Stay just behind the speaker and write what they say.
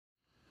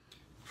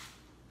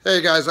Hey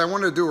guys, I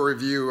wanted to do a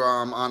review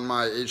on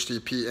my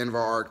HTP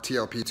Inverarc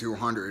TLP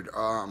 200.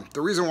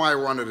 The reason why I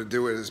wanted to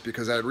do it is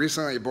because I had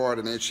recently bought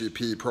an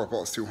HTP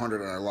ProPulse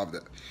 200 and I loved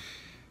it.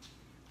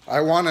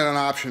 I wanted an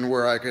option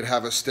where I could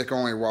have a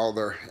stick-only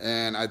welder,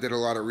 and I did a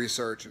lot of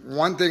research.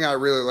 One thing I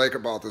really like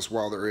about this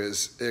welder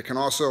is it can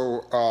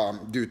also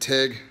do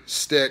TIG,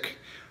 stick,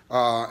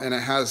 and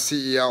it has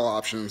CEL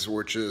options,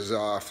 which is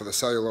for the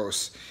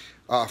cellulose,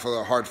 for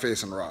the hard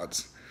facing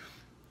rods.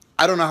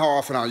 I don't know how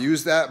often I'll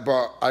use that,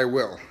 but I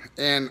will.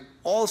 And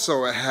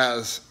also it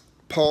has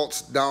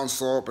pulse,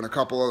 downslope, and a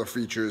couple other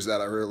features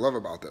that I really love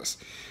about this.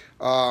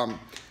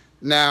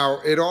 Now,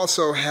 it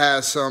also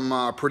has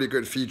some pretty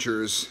good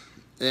features,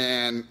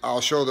 and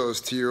I'll show those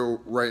to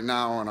you right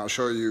now, and I'll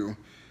show you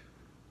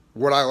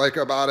what I like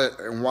about it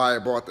and why I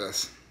bought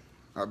this.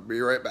 I'll be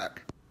right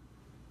back.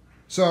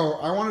 So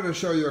I wanted to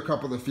show you a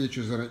couple of the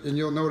features in it, and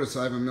you'll notice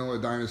I have a Miller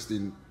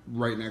Dynasty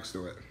right next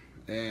to it.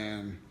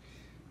 And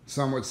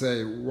some would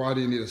say, why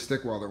do you need a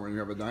stick welder when you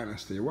have a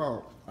Dynasty?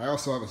 Well, I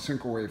also have a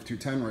Synchrowave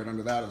 210 right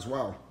under that as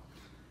well.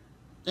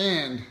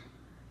 And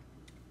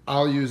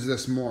I'll use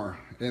this more.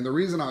 And the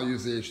reason I'll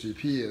use the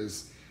HTP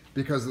is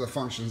because of the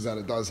functions that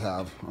it does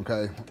have,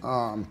 okay?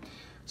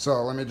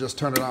 So let me just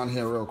turn it on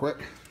here real quick.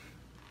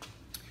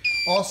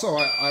 Also,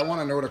 I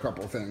want to note a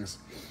couple of things.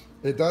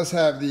 It does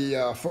have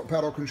the foot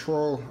pedal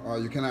control.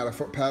 You can add a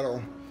foot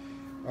pedal.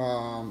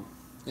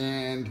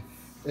 And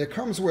it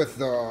comes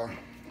with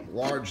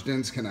large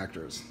DINS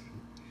connectors,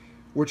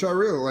 which I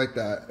really like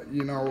that.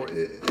 You know,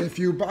 if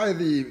you buy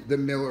the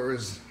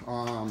Millers,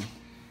 I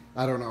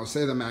don't know,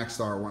 say the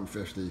Maxstar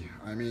 150,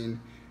 I mean,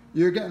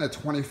 you're getting a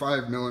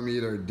 25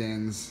 millimeter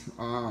DINS,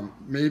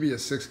 maybe a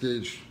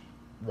 6-gauge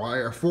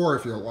wire, 4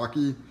 if you're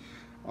lucky.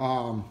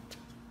 I'm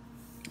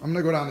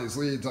gonna go down these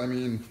leads. I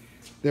mean,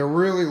 they're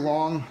really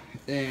long,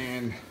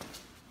 and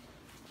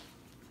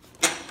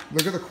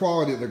look at the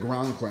quality of the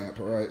ground clamp.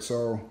 All right,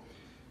 so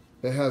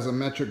it has a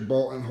metric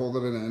bolt and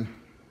holding it in.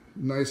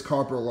 Nice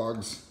copper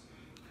lugs.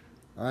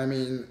 I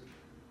mean,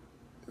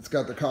 it's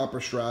got the copper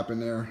strap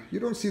in there. You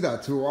don't see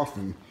that too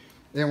often.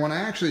 And when I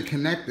actually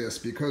connect this,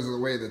 because of the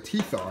way the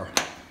teeth are,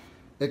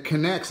 it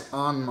connects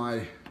on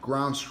my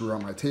ground screw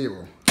on my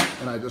table,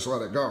 and I just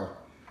let it go.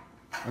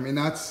 I mean,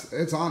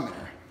 it's on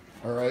there.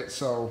 All right,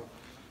 so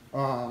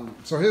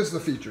here's the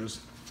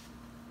features.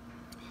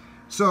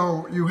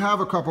 So you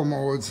have a couple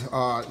modes.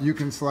 You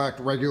can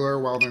select regular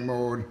welding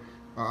mode,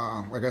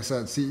 like I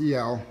said,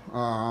 CEL.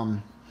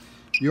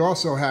 You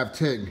also have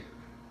TIG,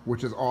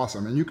 which is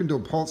awesome, and you can do a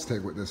pulse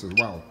TIG with this as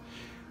well.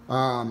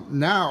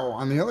 Now,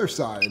 on the other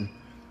side,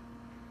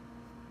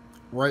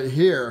 right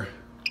here,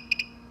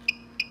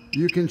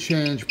 you can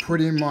change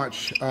pretty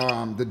much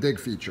the dig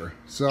feature.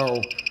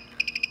 So,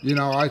 you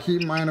know, I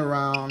keep mine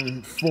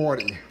around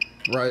 40,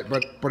 right?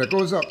 But it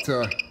goes up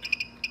to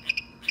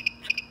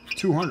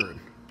 200,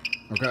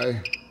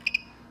 okay?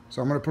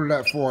 So I'm gonna put it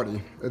at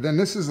 40. And then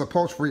this is the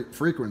pulse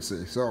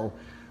frequency. So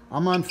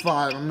I'm on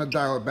 5, I'm gonna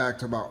dial it back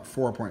to about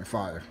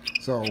 4.5.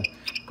 So it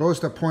goes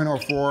to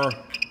 0.04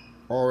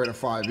 all the way to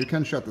 5. You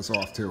can shut this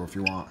off too if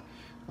you want.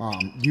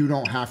 You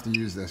don't have to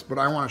use this, but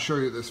I wanna show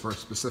you this for a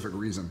specific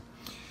reason.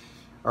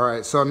 All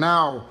right, so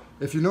now,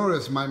 if you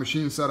notice, my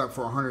machine's set up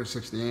for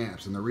 160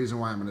 amps, and the reason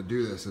why I'm gonna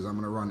do this is I'm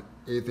gonna run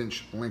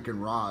 1/8" Lincoln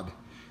rod,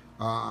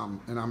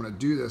 and I'm gonna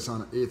do this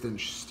on an 1/8"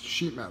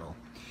 sheet metal.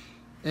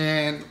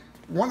 And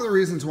one of the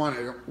reasons why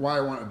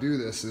I want to do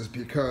this is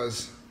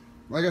because,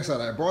 like I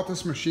said, I bought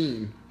this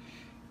machine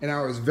and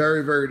I was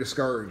very, very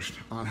discouraged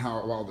on how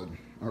it welded,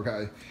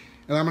 okay?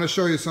 And I'm going to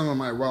show you some of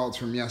my welds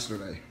from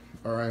yesterday,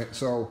 all right?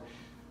 So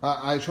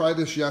I tried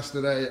this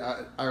yesterday.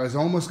 I was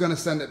almost going to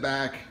send it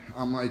back.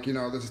 I'm like, you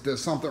know,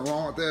 there's something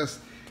wrong with this.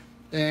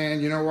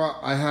 And you know what?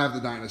 I have the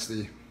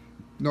Dynasty.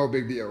 No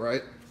big deal,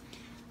 right?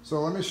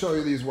 So let me show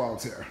you these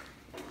welds here.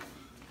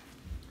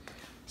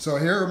 So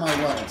here are my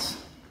welds.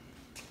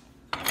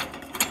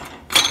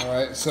 All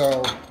right,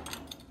 so,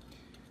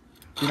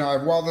 you know,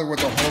 I've welded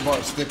with a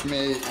Hobart stick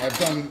mate. I've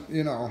done,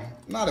 you know,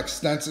 not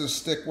extensive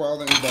stick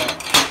welding,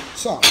 but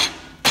some.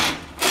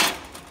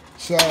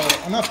 So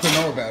enough to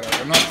know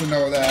better, enough to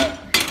know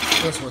that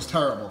this was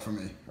terrible for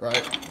me,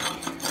 right?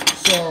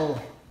 So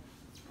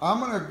I'm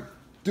gonna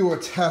do a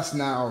test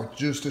now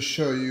just to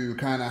show you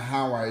kind of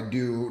how I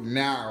do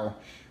now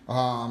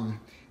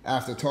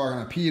after talking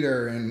to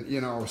Peter and,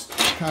 you know,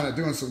 kind of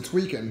doing some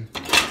tweaking.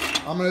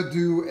 I'm gonna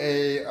do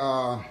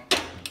a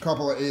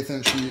couple of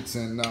 1/8" sheets,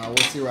 and we'll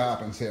see what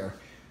happens here.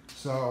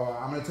 So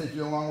I'm gonna take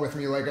you along with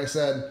me. Like I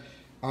said,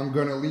 I'm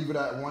gonna leave it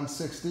at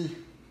 160.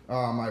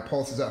 My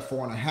pulse is at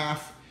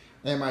 4.5,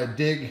 and my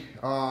dig,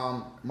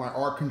 my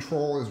arc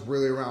control is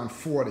really around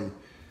 40.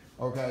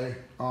 Okay,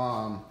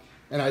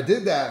 and I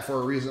did that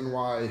for a reason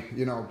why,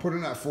 you know,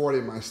 putting at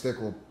 40, my stick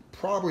will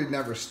probably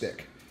never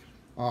stick,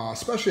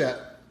 especially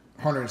at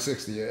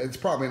 160. It's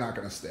probably not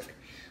gonna stick.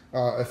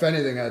 If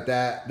anything, at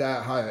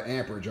that high of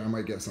amperage, I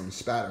might get some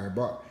spatter,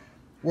 but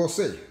we'll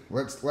see.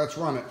 Let's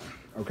run it,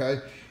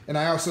 okay? And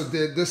I also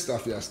did this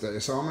stuff yesterday,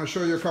 so I'm gonna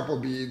show you a couple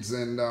beads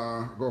and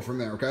go from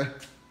there, okay?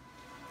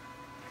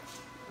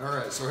 All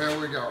right, so here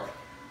we go.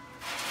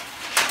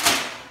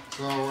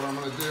 So what I'm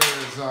going to do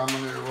is I'm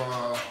going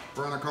to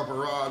burn a couple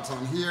rods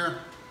on here.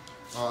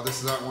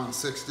 This is at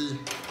 160.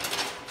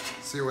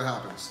 See what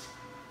happens.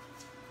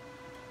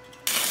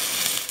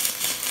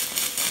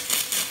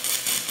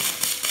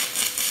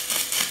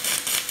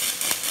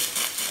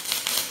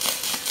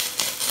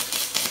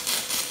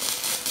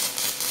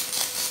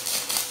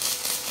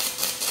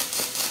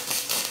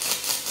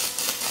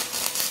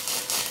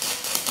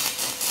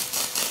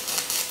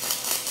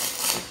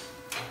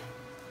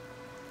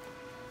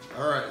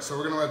 Alright, so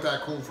we're going to let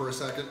that cool for a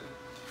second.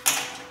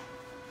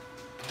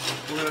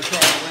 We're going to try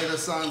to lay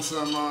this on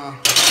some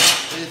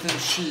 1/8"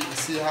 sheet and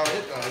see how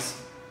it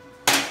does.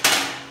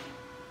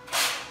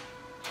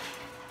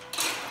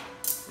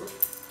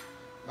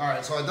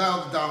 Alright, so I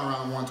dialed it down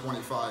around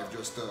 125,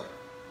 just a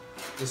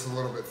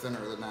little bit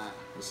thinner than that.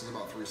 This is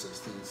about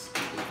 3/16,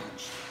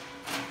 1/8".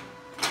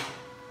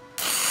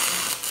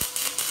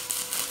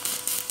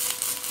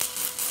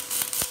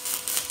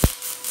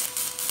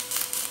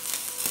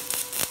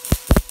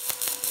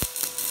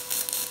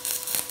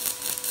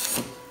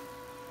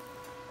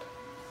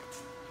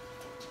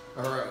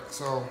 Alright,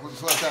 so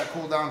let's let that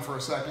cool down for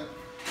a second.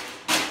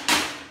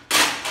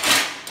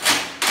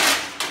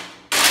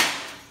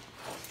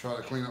 Try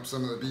to clean up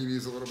some of the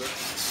BBs a little bit.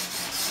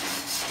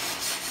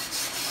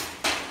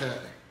 Okay,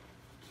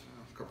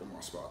 a couple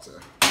more spots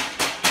there.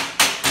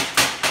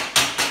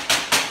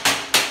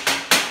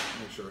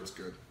 Make sure it's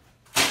good.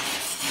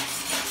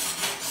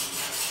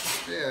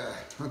 Yeah,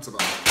 that's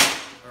about it.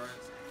 Alright.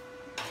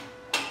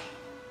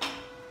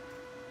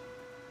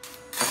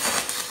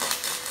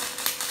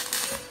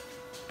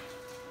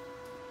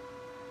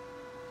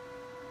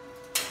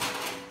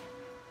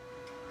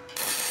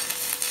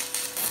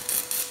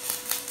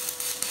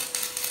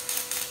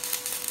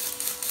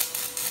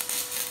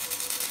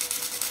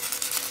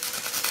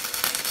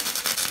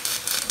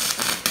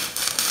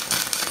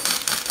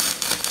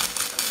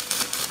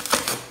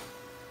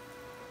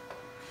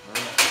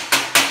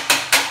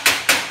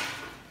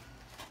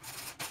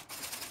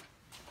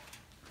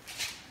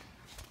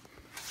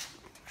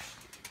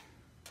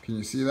 Can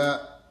you see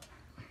that?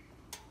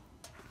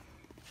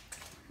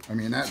 I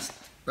mean, that's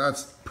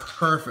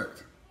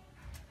perfect.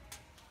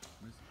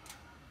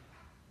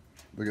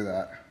 Look at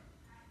that.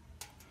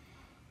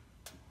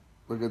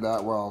 Look at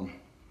that weld.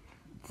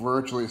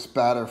 Virtually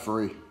spatter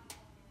free.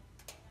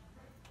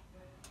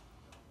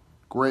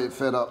 Great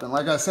fit up. And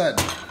like I said,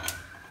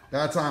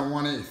 that's on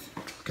 1/8.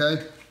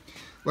 Okay?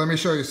 Let me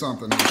show you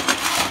something.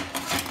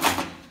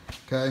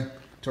 Okay?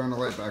 Turn the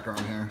light back on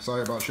here.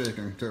 Sorry about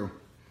shaking too.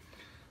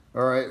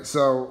 Alright,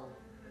 so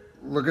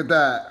look at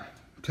that.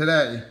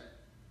 Today,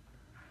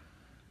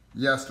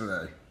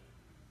 yesterday,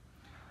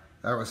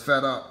 that was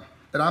fed up.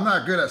 And I'm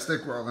not good at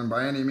stick welding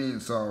by any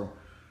means, so,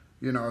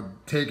 you know,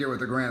 take it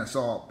with a grain of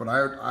salt. But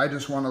I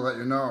just want to let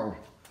you know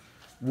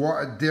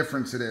what a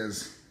difference it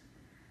is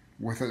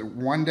with it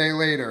 1 day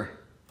later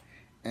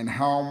and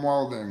how I'm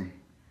welding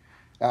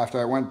after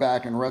I went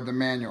back and read the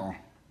manual.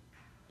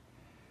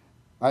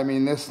 I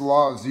mean, this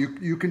loves,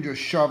 you can just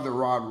shove the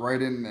rod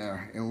right in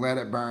there and let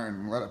it burn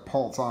and let it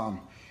pulse on.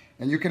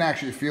 And you can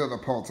actually feel the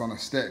pulse on a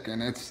stick,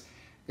 and it's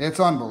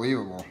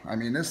unbelievable. I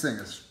mean, this thing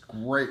is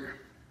great.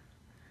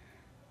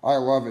 I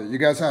love it. You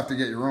guys have to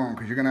get your own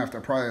because you're going to have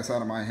to pry this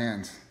out of my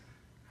hands.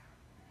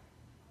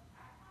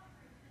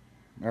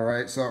 All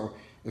right, so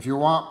if you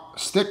want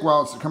stick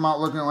welds to come out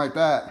looking like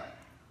that,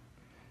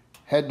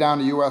 head down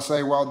to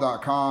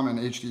usaweld.com and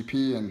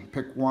HTP and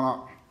pick one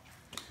up.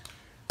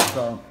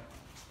 So,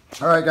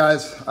 all right,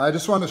 guys, I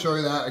just wanted to show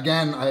you that.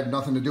 Again, I have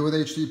nothing to do with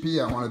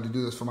HTP. I wanted to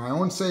do this for my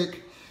own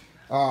sake.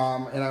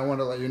 And I want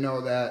to let you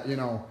know that, you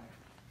know,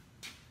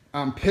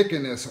 I'm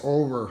picking this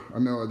over a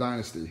Miller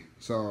Dynasty.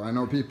 So I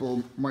know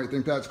people might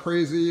think that's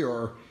crazy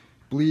or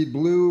bleed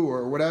blue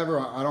or whatever.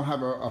 I don't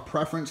have a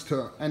preference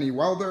to any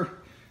welder,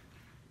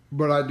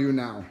 but I do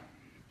now.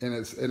 And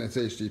it's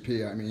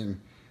HTP. I mean,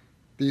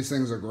 these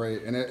things are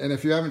great. And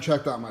if you haven't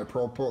checked out my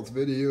Pro Pulse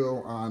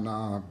video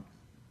on,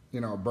 you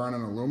know,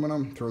 burning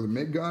aluminum through the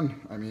MIG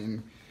gun, I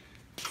mean,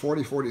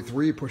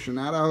 4043, pushing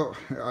that out.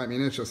 I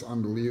mean, it's just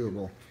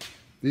unbelievable.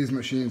 These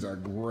machines are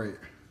great.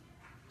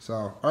 So,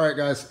 all right,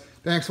 guys,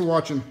 thanks for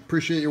watching.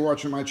 Appreciate you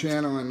watching my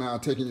channel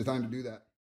and taking your time to do that.